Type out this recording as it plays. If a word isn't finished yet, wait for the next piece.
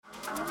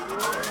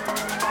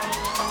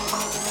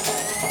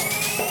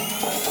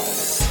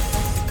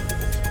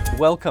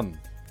welcome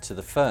to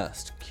the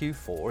first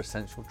Q4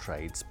 Essential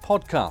Trades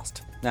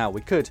podcast. Now, we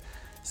could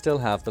still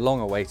have the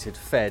long-awaited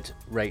Fed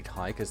rate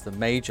hike as the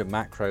major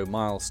macro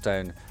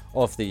milestone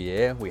of the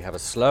year. We have a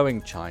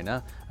slowing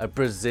China, a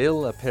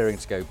Brazil appearing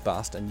to go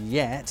bust, and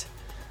yet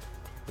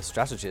the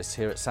strategists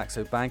here at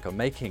Saxo Bank are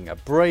making a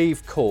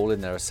brave call in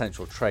their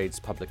Essential Trades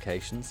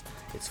publications.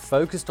 It's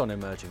focused on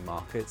emerging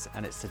markets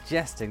and it's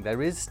suggesting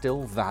there is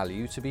still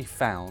value to be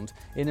found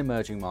in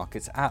emerging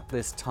markets at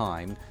this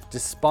time,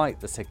 despite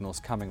the signals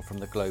coming from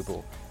the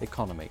global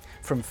economy.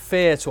 From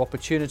Fear to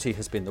Opportunity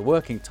has been the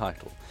working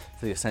title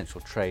for the Essential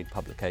Trade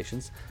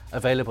publications,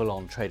 available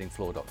on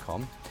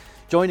tradingfloor.com.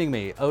 Joining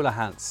me, Ola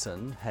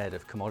Hansen, Head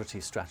of Commodity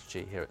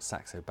Strategy here at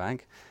Saxo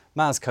Bank,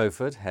 Maz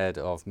Kofod, Head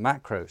of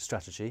Macro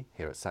Strategy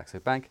here at Saxo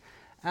Bank,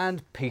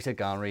 and Peter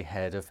Garnery,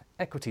 Head of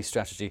Equity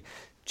Strategy.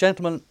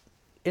 Gentlemen,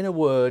 in a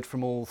word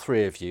from all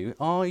three of you,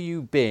 are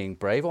you being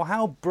brave, or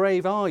how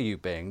brave are you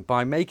being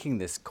by making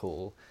this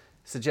call,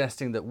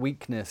 suggesting that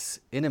weakness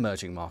in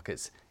emerging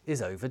markets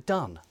is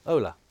overdone?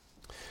 Ola?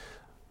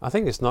 I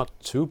think it's not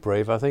too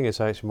brave. I think it's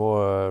actually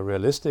more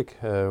realistic.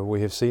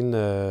 We've seen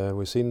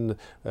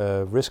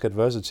risk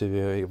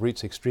adversity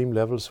reach extreme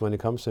levels when it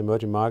comes to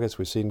emerging markets.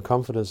 We've seen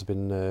confidence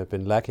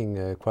been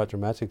lacking quite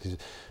dramatically.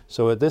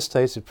 So at this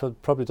stage, it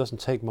probably doesn't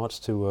take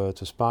much to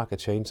spark a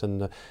change,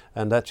 and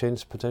that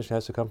change potentially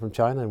has to come from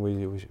China, and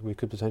we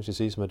could potentially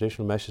see some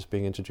additional measures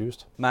being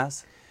introduced.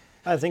 Maz?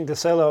 I think the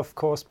sell-off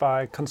caused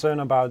by concern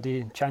about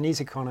the Chinese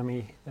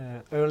economy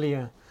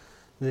earlier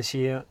this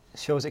year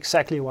shows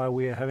exactly why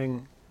we are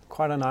having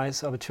quite a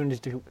nice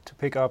opportunity to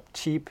pick up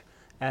cheap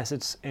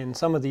assets in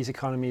some of these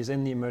economies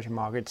in the emerging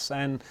markets.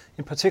 And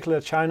in particular,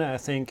 China, I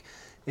think,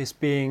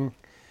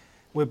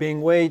 we're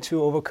being way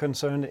too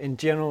over-concerned in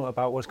general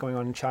about what's going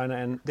on in China,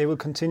 and they will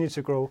continue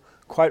to grow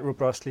quite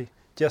robustly,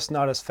 just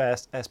not as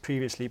fast as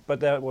previously.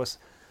 But that was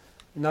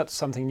not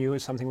something new,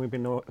 it's something we've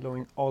been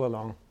knowing all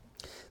along.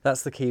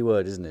 That's the key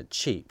word, isn't it?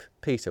 Cheap.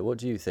 Peter, what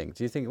do you think?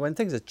 Do you think when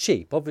things are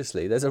cheap,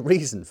 obviously, there's a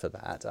reason for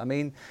that? I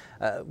mean,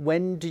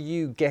 when do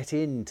you get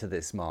into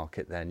this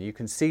market then? You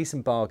can see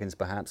some bargains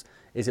perhaps.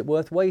 Is it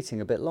worth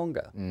waiting a bit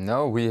longer?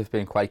 No, we have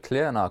been quite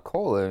clear in our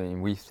call. I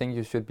mean, we think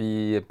you should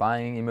be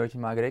buying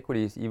emerging market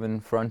equities, even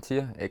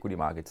frontier equity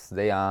markets.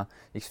 They are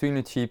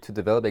extremely cheap to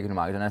develop equity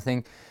markets. And I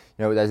think,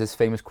 you know, there's this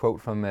famous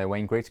quote from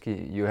Wayne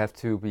Gretzky: you have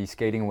to be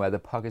skating where the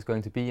puck is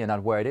going to be and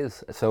not where it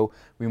is. So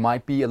we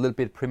might be a little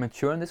bit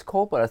premature in this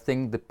call, but I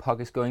think the puck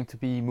is going to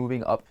be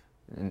moving up,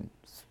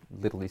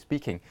 literally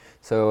speaking.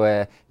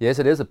 So yes,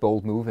 it is a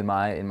bold move in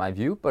my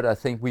view, but I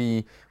think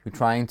we're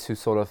trying to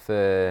sort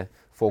of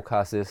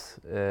forecast this,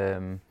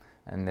 and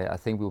I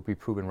think we'll be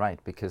proven right,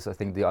 because I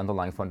think the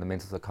underlying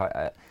fundamentals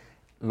are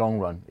long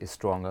run is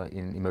stronger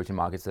in emerging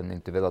markets than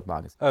in developed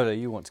markets. Ola,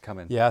 you want to come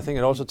in? Yeah, I think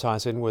it also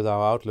ties in with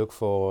our outlook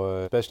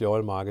for especially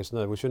oil markets.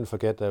 No, we shouldn't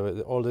forget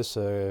that all this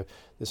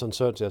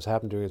uncertainty has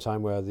happened during a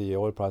time where the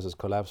oil prices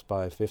collapsed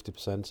by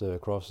 50%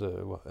 across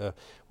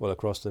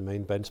the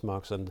main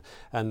benchmarks,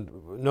 and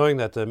knowing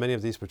that many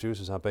of these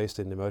producers are based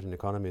in emerging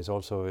economies.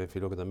 Also, if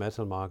you look at the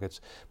metal markets,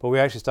 but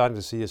we're actually starting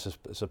to see a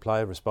supply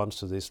response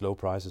to these low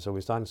prices. So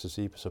we're starting to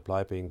see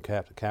supply being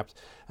capped,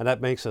 and that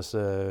makes us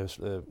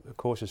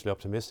cautiously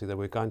optimistic that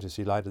we're going to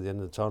see light at the end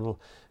of the tunnel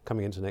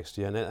coming into next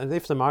year. And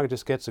if the market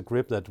just gets a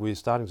grip that we're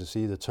starting to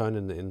see the turn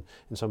in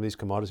some of these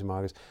commodity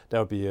markets, that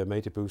would be a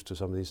major boost to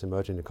some of these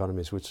emerging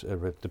economies, which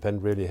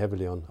depend really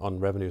heavily on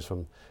revenues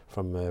from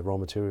raw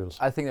materials.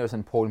 I think there's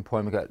an important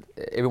point, because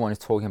everyone is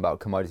talking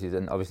about commodities,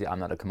 and obviously I'm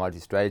not a commodity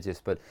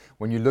strategist, but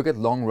when you look at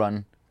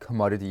long-run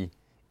commodity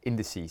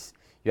indices,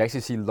 you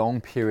actually see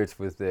long periods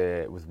with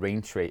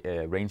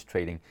range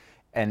trading.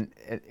 And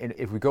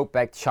if we go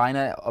back,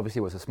 China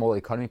obviously was a small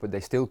economy, but they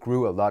still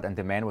grew a lot and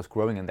demand was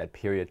growing in that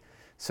period.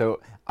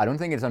 So I don't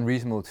think it's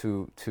unreasonable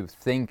to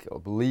think or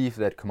believe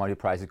that commodity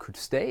prices could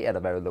stay at a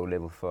very low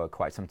level for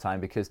quite some time,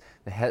 because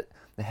there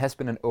has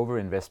been an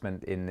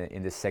overinvestment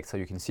in this sector.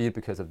 You can see it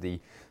because of the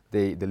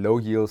low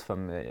yields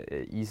from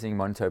easing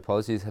monetary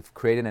policies have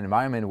created an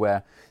environment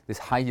where this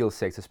high yield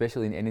sector,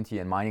 especially in energy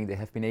and mining, they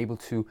have been able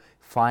to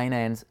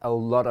finance a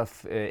lot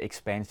of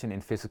expansion in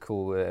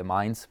physical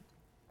mines.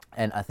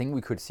 And I think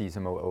we could see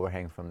some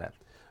overhang from that.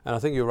 And I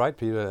think you're right,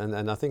 Peter.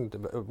 And I think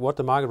what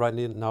the market right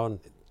now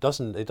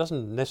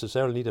doesn't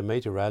necessarily need a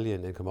major rally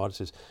in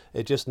commodities.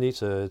 It just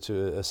needs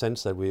a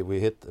sense that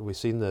we've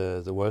seen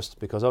the worst,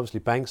 because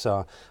obviously banks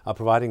are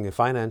providing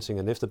financing,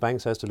 and if the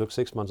banks has to look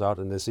 6 months out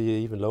and they see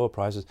even lower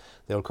prices,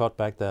 they'll cut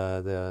back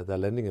their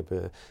lending a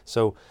bit.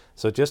 So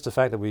just the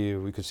fact that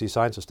we could see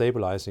signs of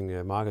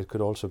stabilizing market could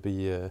also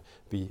be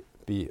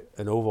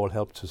an overall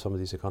help to some of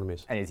these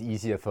economies. And it's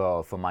easier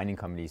for mining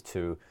companies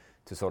to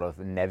sort of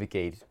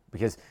navigate,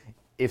 because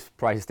if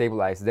prices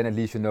stabilize, then at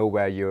least you know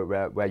where your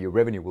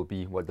revenue will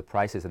be, what the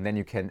price is, and then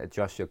you can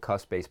adjust your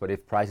cost base. But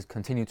if prices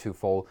continue to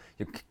fall,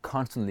 you're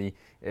constantly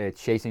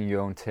chasing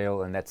your own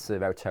tail, and that's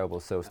very terrible.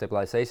 So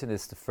stabilization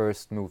is the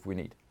first move we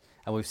need.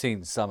 And we've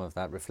seen some of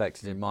that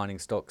reflected in mining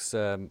stocks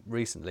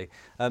recently.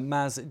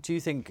 Maz, do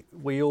you think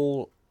we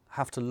all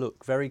have to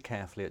look very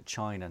carefully at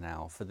China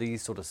now for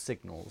these sort of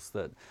signals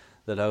that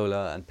that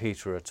Ola and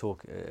Peter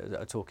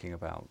are talking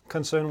about?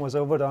 Concern was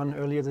overdone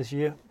earlier this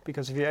year,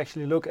 because if you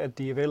actually look at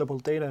the available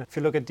data, if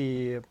you look at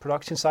the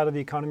production side of the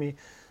economy,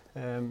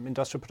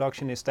 industrial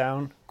production is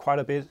down quite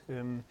a bit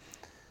in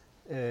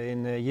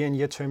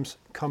year-on-year terms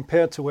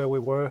compared to where we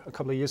were a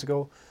couple of years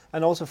ago.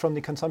 And also from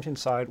the consumption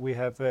side, we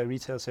have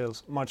retail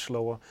sales much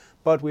lower,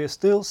 but we are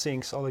still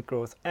seeing solid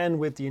growth. And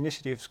with the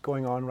initiatives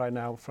going on right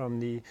now from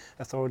the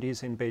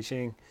authorities in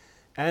Beijing,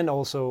 and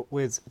also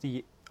with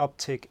the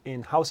uptick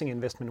in housing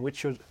investment, which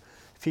should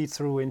feed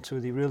through into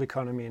the real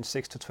economy in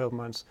 6 to 12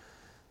 months,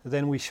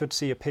 then we should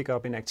see a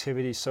pickup in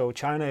activity. So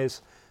China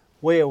is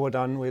way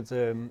overdone with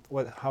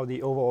how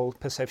the overall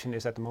perception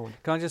is at the moment.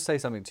 Can I just say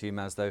something to you,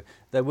 Mads, though?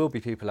 There will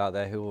be people out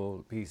there who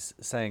will be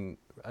saying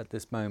at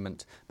this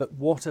moment, but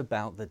what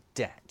about the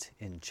debt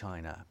in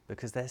China?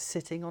 Because they're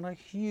sitting on a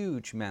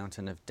huge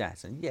mountain of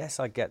debt. And yes,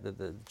 I get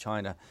that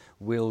China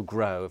will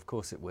grow, of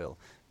course it will.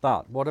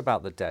 But what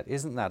about the debt?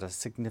 Isn't that a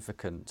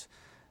significant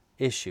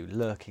issue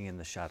lurking in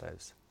the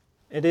shadows?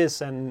 It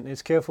is, and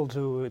it's careful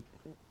to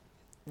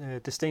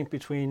distinct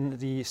between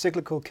the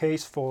cyclical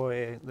case for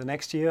the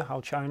next year, how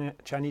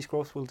Chinese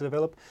growth will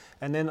develop,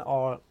 and then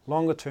our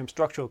longer-term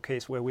structural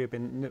case where we've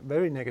been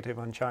very negative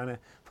on China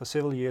for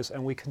several years,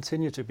 and we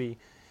continue to be,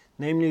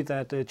 namely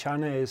that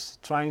China is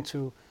trying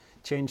to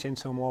change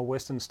into a more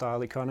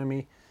Western-style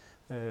economy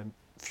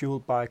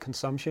fueled by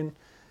consumption.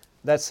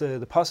 That's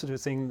the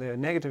positive thing. The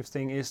negative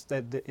thing is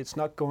that it's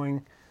not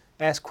going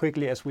as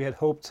quickly as we had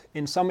hoped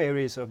in some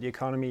areas of the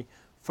economy.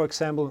 For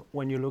example,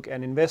 when you look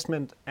at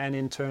investment and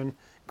in turn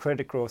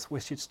credit growth,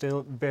 which is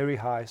still very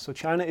high. So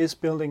China is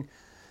building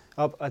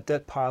up a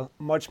debt pile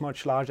much,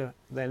 much larger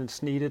than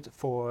it's needed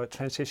for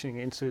transitioning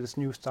into this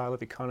new style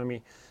of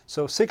economy.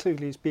 So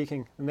cyclically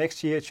speaking,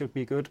 next year it should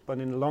be good, but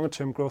in the longer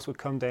term growth would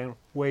come down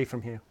way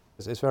from here.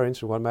 It's very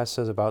interesting what Mads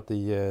says about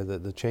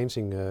the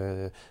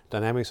changing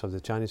dynamics of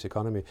the Chinese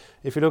economy.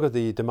 If you look at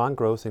the demand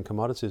growth in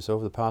commodities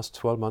over the past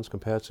 12 months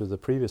compared to the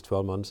previous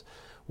 12 months,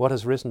 what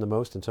has risen the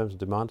most in terms of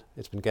demand?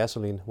 It's been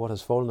gasoline. What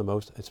has fallen the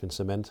most? It's been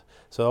cement.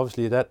 So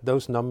obviously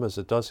those numbers,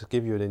 it does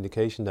give you an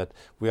indication that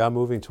we are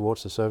moving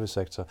towards the service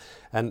sector.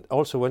 And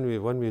also when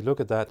we look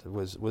at that,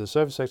 with the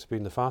service sector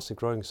being the fastest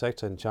growing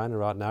sector in China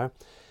right now,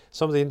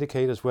 some of the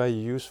indicators where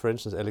you use, for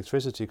instance,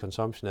 electricity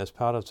consumption as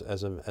part of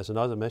as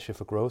another measure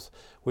for growth,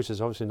 which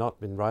has obviously not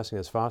been rising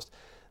as fast,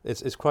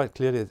 it's quite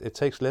clear it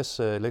takes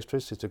less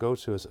electricity to go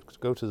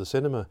to the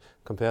cinema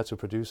compared to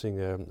producing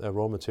a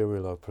raw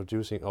material or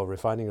producing or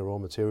refining a raw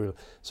material.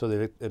 So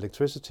the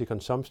electricity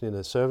consumption in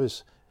a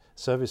service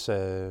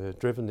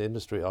driven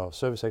industry or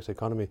service sector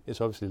economy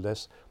is obviously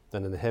less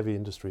than in a heavy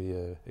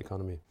industry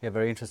economy. Yeah,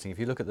 very interesting. If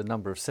you look at the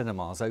number of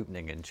cinemas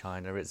opening in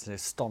China, it's an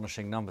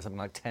astonishing number, something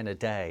like 10 a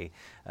day,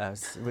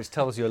 which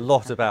tells you a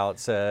lot about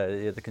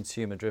the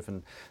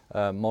consumer-driven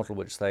model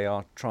which they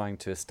are trying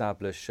to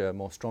establish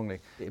more strongly.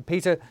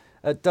 Peter,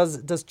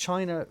 does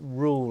China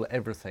rule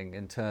everything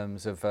in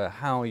terms of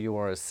how you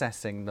are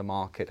assessing the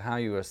market, how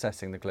you are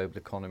assessing the global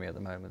economy at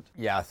the moment?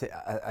 Yeah,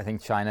 I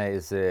think China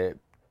is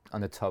on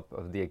the top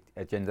of the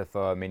agenda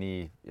for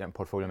many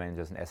portfolio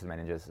managers and asset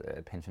managers,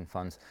 pension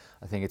funds.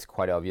 I think it's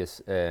quite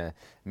obvious.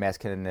 Mads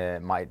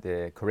might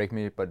correct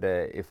me, but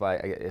if I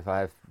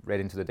have read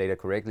into the data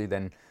correctly,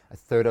 then a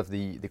third of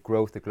the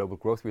global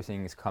growth we're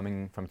seeing is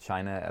coming from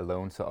China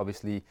alone. So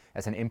obviously,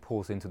 as an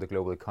impulse into the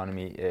global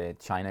economy,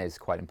 China is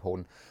quite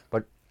important.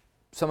 But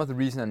some of the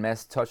reason, and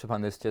Mads touched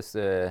upon this just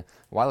a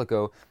while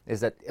ago, is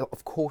that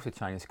of course the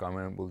Chinese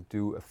government will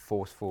do a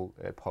forceful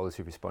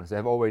policy response. They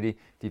have already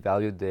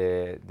devalued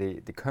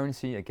the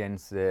currency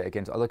against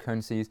other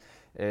currencies.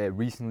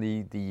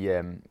 Recently,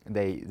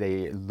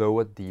 they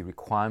lowered the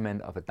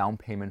requirement of a down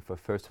payment for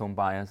first home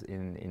buyers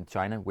in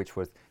China, which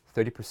was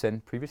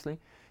 30% previously.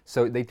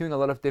 So they're doing a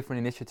lot of different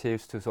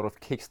initiatives to sort of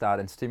kickstart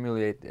and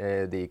stimulate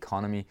the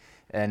economy,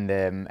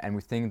 and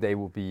we think they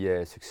will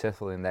be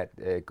successful in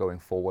that going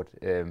forward.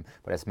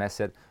 But as Mads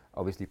said,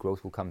 obviously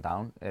growth will come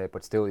down.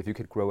 But still, if you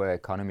could grow an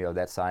economy of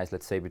that size,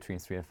 let's say between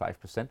 3 and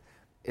 5%,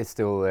 it's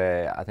still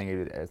I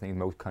think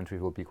most countries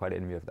will be quite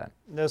envious of that.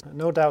 There's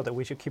no doubt that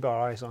we should keep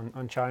our eyes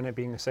on China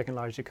being the second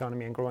largest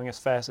economy and growing as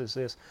fast as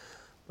this.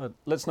 But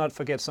let's not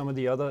forget some of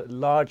the other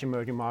large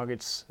emerging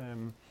markets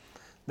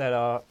that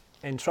are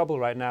in trouble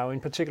right now, in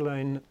particular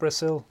in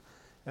Brazil,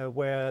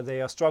 where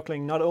they are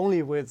struggling not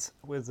only with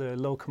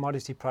low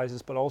commodity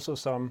prices, but also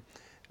some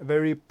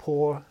very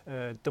poor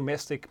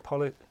domestic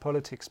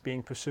politics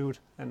being pursued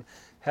and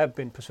have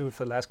been pursued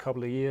for the last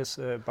couple of years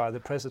by the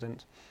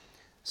president.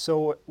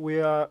 So we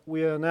are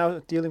now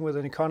dealing with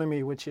an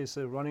economy which is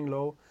running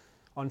low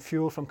on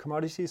fuel from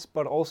commodities,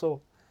 but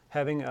also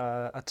having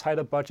a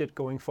tighter budget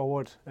going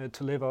forward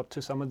to live up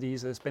to some of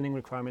these spending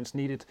requirements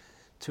needed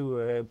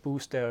to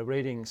boost their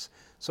ratings.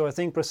 So I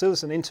think Brazil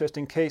is an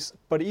interesting case,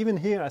 but even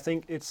here I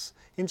think it's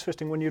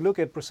interesting when you look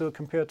at Brazil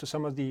compared to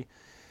some of the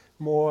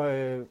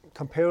more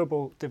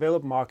comparable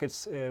developed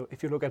markets.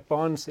 If you look at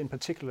bonds in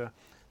particular,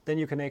 then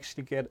you can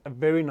actually get a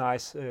very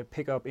nice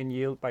pickup in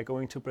yield by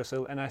going to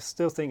Brazil. And I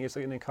still think it's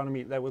an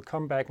economy that will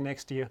come back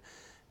next year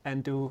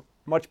and do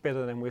much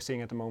better than we're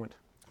seeing at the moment.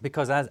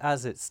 Because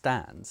as it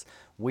stands,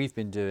 we've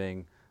been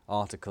doing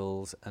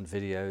articles and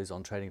videos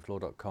on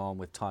tradingfloor.com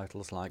with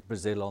titles like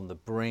Brazil on the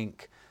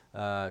brink, ?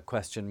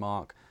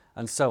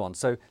 And so on.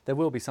 So there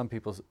will be some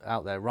people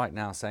out there right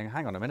now saying,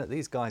 hang on a minute,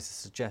 these guys are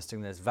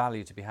suggesting there's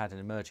value to be had in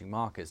emerging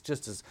markets,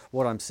 just as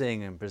what I'm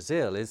seeing in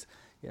Brazil is,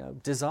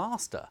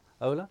 disaster.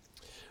 Ola?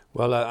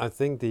 Well, I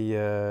think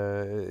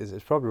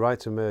it's probably right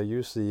to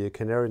use the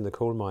canary in the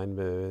coal mine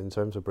in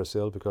terms of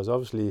Brazil, because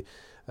obviously,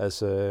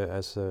 as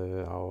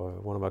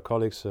one of our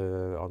colleagues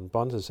on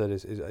bonds has said,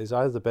 is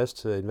either the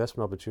best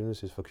investment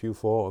opportunities for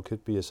Q4 or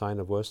could be a sign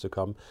of worse to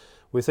come.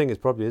 We think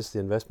it probably is the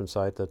investment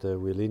side that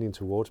we're leaning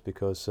towards,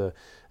 because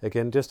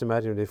again, just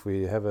imagine if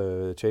we have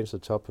a change the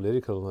top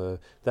political,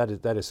 that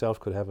itself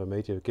could have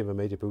give a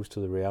major boost to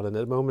the real. And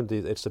at the moment,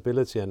 its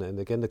stability and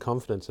again the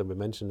confidence that we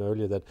mentioned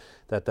earlier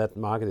that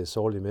market is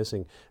sorely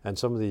missing, and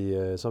some of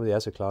the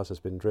asset class has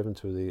been driven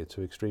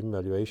to extreme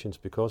valuations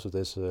because of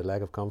this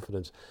lack of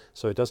confidence.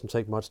 So it doesn't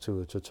take much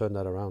to turn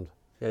that around.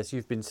 Yes,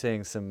 you've been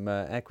seeing some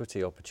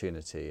equity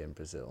opportunity in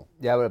Brazil.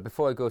 Yeah, well,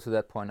 before I go to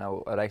that point,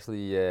 I'd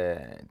actually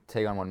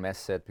take on what Mads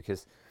said,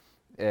 because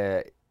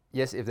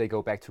yes, if they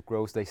go back to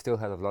growth, they still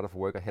have a lot of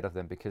work ahead of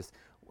them, because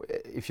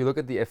if you look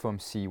at the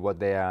FOMC, what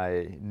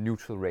their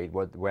neutral rate,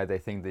 where they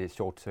think the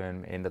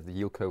short-term end of the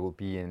yield curve will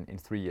be in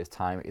 3 years'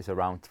 time, is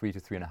around 3 to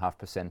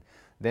 3.5%.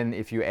 Then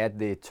if you add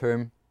the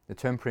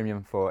term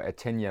premium for a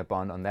 10-year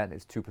bond on that,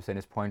 it's 2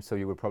 percentage points, so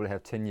you will probably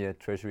have 10-year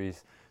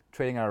treasuries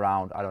trading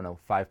around,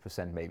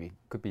 5% maybe,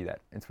 could be that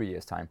in 3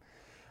 years' time.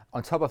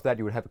 On top of that,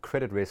 you would have a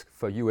credit risk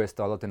for US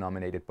dollar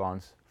denominated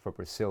bonds for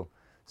Brazil.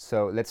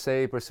 So let's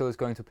say Brazil is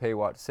going to pay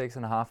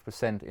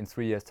 6.5% in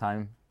 3 years'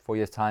 time, 4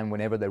 years' time,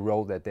 whenever they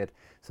roll their debt.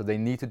 So they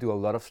need to do a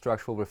lot of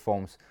structural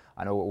reforms.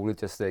 I know Ole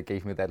just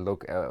gave me that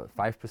look,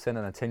 5%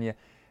 on a 10-year.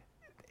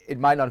 It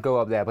might not go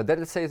up there, but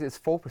let's say it's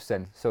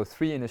 4%. So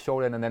 3 in the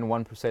short end and then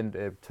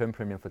 1% term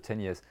premium for 10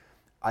 years.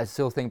 I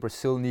still think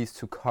Brazil needs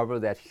to cover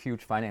that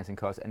huge financing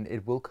cost, and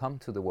it will come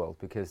to the world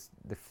because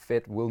the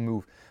Fed will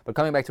move. But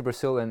coming back to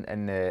Brazil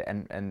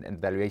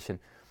and valuation,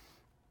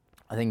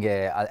 I think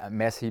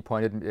Mads, he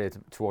pointed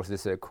towards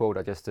this quote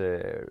I just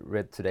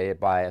read today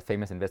by a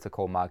famous investor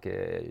called Mark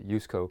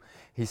Yusko.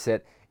 He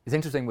said, it's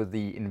interesting with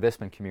the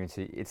investment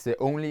community. It's the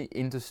only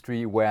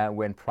industry where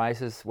when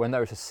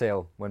there is a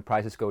sale, when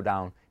prices go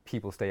down,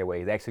 people stay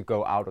away. They actually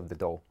go out of the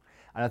door.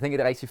 And I think it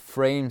actually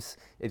frames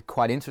it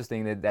quite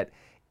interesting that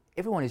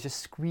everyone is just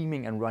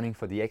screaming and running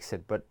for the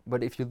exit. But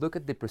if you look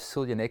at the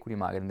Brazilian equity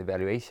market and the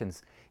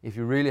valuations, if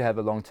you really have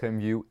a long-term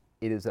view,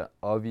 it is an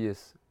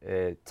obvious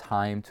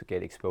time to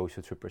get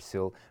exposure to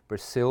Brazil.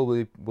 Brazil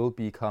will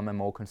become a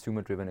more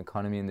consumer-driven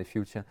economy in the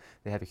future.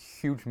 They have a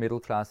huge middle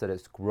class that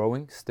is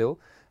growing still.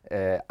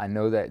 I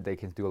know that they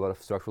can do a lot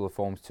of structural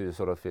reforms to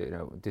sort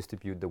of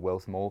distribute the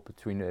wealth more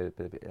between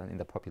in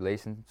the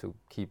population to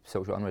keep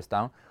social unrest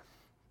down.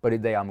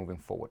 But they are moving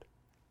forward,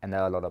 and there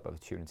are a lot of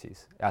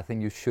opportunities. I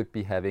think you should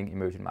be having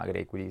emerging market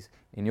equities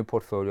in your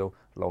portfolio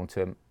long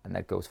term, and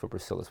that goes for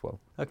Brazil as well.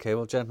 Okay,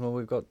 well, gentlemen,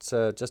 we've got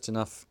just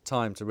enough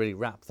time to really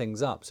wrap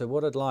things up. So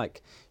what I'd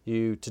like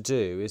you to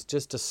do is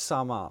just to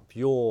sum up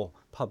your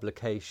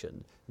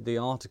publication, the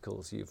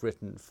articles you've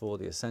written for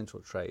the Essential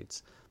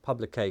Trades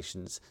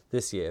publications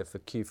this year for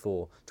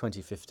Q4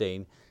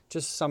 2015.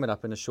 Just sum it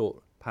up in a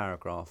short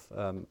paragraph.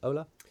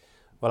 Ola?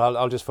 Well,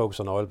 I'll just focus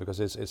on oil because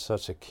it's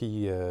such a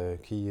key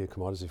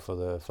commodity for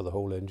the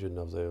whole engine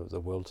of the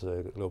world's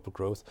global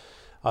growth.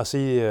 I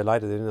see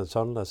light at the end of the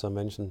tunnel, as I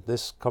mentioned.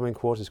 This coming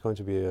quarter is going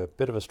to be a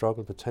bit of a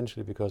struggle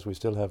potentially because we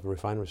still have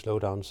refinery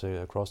slowdowns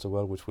across the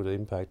world, which will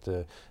impact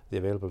the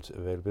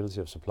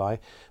availability of supply.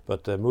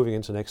 But moving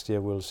into next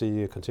year, we'll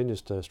see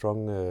continuous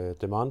strong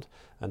demand,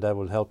 and that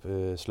will help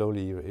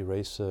slowly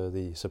erase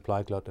the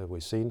supply glut that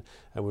we've seen,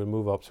 and we'll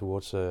move up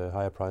towards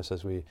higher price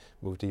as we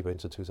move deeper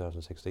into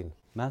 2016.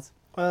 Mads?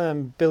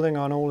 Building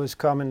on all his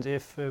comments,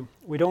 if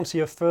we don't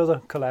see a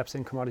further collapse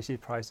in commodity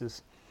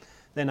prices,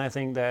 then I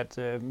think that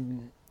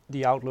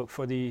the outlook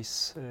for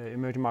these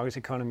emerging markets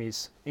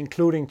economies,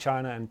 including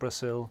China and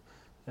Brazil,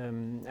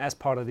 as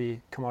part of the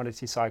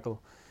commodity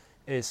cycle,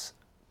 is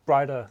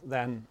brighter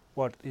than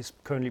what is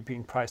currently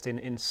being priced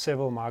in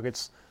several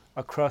markets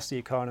across the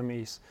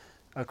economies,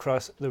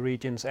 across the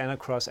regions, and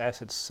across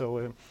assets.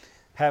 So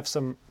have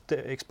some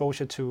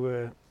exposure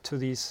to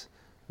these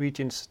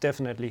regions,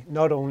 definitely.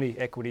 Not only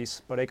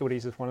equities, but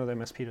equities is one of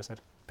them, as Peter said.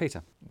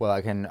 Peter? Well,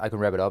 I can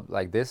wrap it up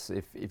like this.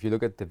 If you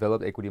look at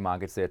developed equity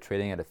markets, they're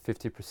trading at a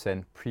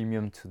 50%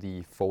 premium to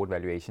the forward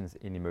valuations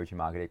in emerging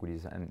market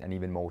equities, and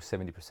even more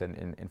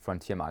 70% in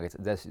frontier markets.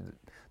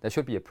 There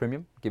should be a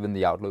premium given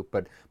the outlook,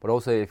 but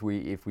also if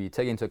we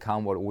take into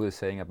account what Ole is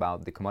saying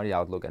about the commodity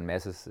outlook and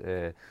Mads'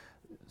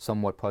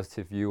 somewhat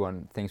positive view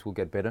on things will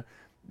get better,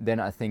 then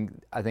I think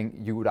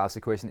you would ask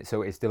the question,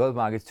 so is developed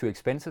markets too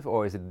expensive,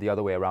 or is it the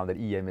other way around, that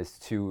EM is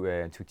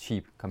too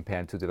cheap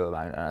compared to developed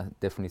markets? I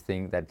definitely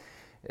think that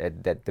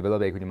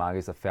developed equity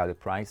markets are fairly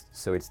priced,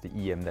 so it's the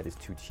EM that is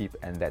too cheap,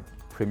 and that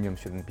premium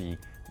shouldn't be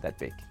that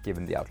big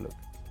given the outlook.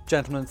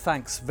 Gentlemen,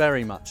 thanks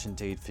very much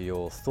indeed for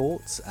your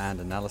thoughts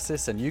and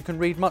analysis, and you can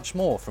read much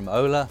more from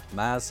Ola,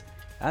 Maz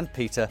and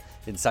Peter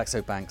in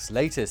Saxo Bank's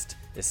latest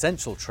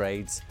Essential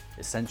Trades,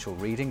 essential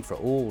reading for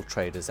all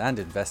traders and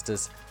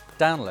investors.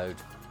 Download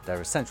their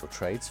Essential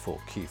Trades for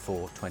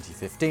Q4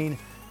 2015,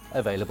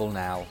 available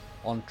now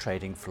on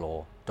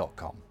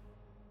tradingfloor.com.